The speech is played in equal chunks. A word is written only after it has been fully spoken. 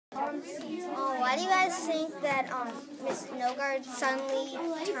Why do you guys think that Miss Nogard suddenly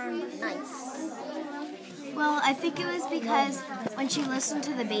turned nice? Well, I think it was because when she listened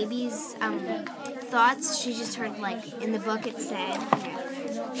to the baby's thoughts, she just heard, like, in the book it said,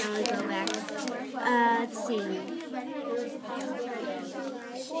 now we go back, let's see,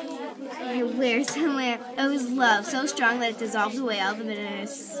 where somewhere, it was love, so strong that it dissolved away all the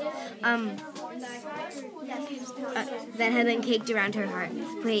bitterness that had been caked around her heart.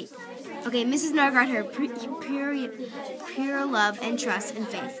 Wait. Okay, Mrs. Norgard heard pure love and trust and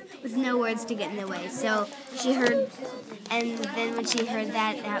faith, with no words to get in the way. So she heard, and then when she heard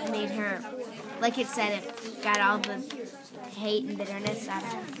that, that made her, like it said, it got all the hate and bitterness out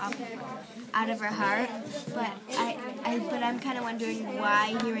of her heart. But I'm kind of wondering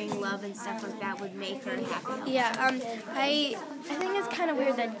why hearing love and stuff like that would make her happy. Yeah, I think it's kind of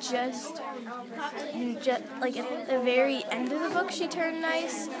weird that just like at the very end of the book she turned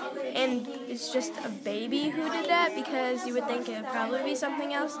nice, and it's just a baby who did that, because you would think it would probably be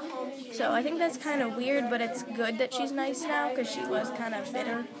something else. So I think that's kind of weird, but it's good that she's nice now because she was kind of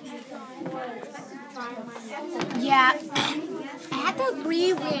bitter. Yeah, I have to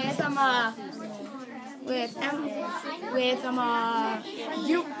agree with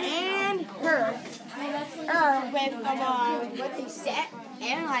you and her, with what they said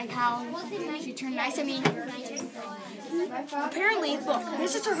and like how she turned nice. I mean, apparently, look,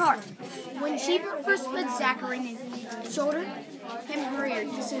 this is her heart. When she first put Zachary in his shoulder, him and her ear,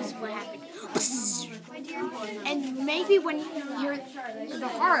 this is what happened. And maybe when you hear the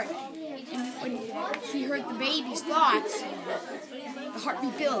heart, and when she heard the baby's thoughts, the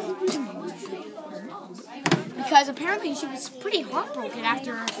heartbeat built. Because apparently she was pretty heartbroken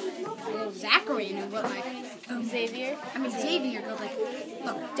after Zachary knew what, like, Xavier goes like,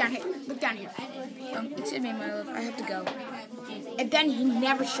 look down here. Excuse me, my love, I have to go. And then he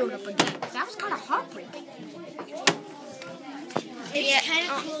never showed up again. That was kind of heartbreaking. It's kind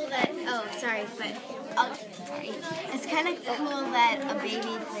of cool that, it's kind of cool that a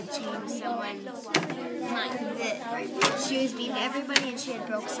baby could change someone's mind. That she was mean to everybody and she had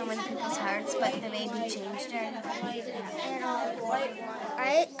broke so many people's hearts, but the baby changed her. And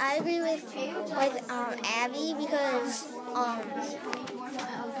I agree with Abby, because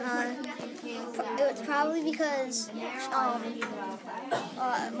it was probably because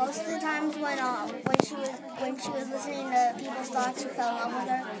most of the times when she was listening to people's thoughts who fell in love with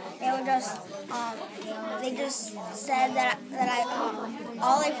her, they just said that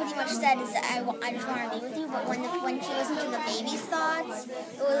all I pretty much said is that I just want to be with you. But when she listened to the baby's thoughts,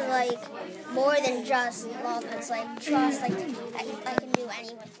 it was like more than just love. It's like trust, like I can do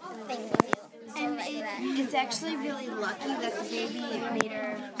anything with you. And it's actually really lucky that the baby made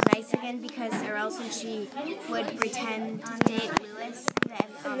her nice again, because or else when she would pretend to date Lewis,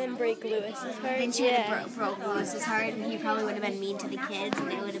 and then break Lewis's heart. Then she would have broke Lewis's heart, and he probably would have been mean to the kids,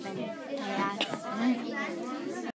 and it would have been